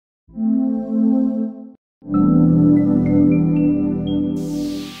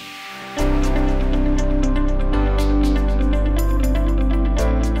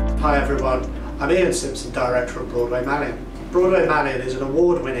Hi everyone, I'm Ian Simpson, Director of Broadway Malyan. Broadway Malyan is an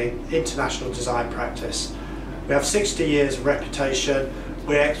award-winning international design practice. We have 60 years of reputation.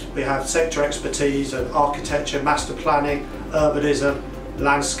 We have sector expertise in architecture, master planning, urbanism,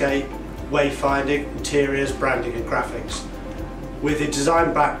 landscape, wayfinding, interiors, branding and graphics. With the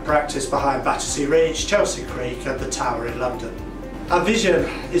design practice behind Battersea Reach, Chelsea Creek and the Tower in London. Our vision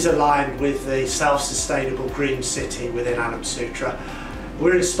is aligned with the self-sustainable green city within Annam Sutra.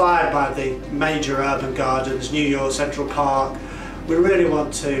 We're inspired by the major urban gardens, New York Central Park. We really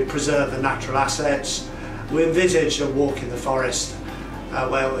want to preserve the natural assets. We envisage a walk in the forest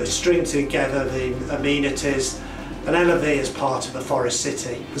where we string together the amenities, and EleVee is part of a forest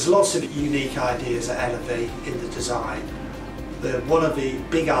city. There's lots of unique ideas at EleVee in the design. One of the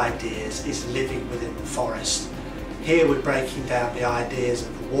big ideas is living within the forest. Here we're breaking down the ideas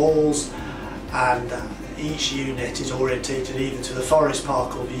of the walls, and each unit is orientated either to the forest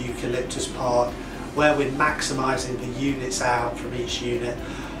park or the eucalyptus park, where we're maximising the units out from each unit.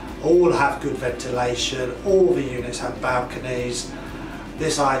 All have good ventilation, all the units have balconies.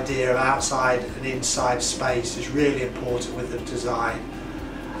 This idea of outside and inside space is really important with the design.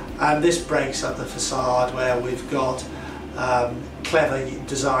 And this breaks up the facade where we've got clever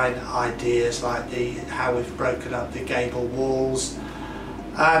design ideas like how we've broken up the gable walls.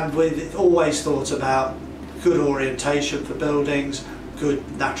 And we've always thought about good orientation for buildings, good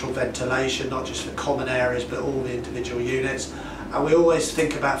natural ventilation, not just for common areas but all the individual units. And we always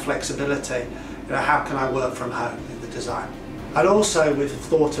think about flexibility. How can I work from home in the design? And also we've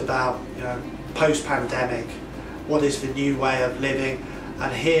thought about, post-pandemic, what is the new way of living?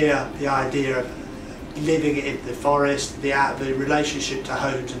 And here the idea of living in the forest, the relationship to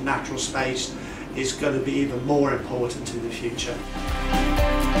homes and natural space is going to be even more important in the future.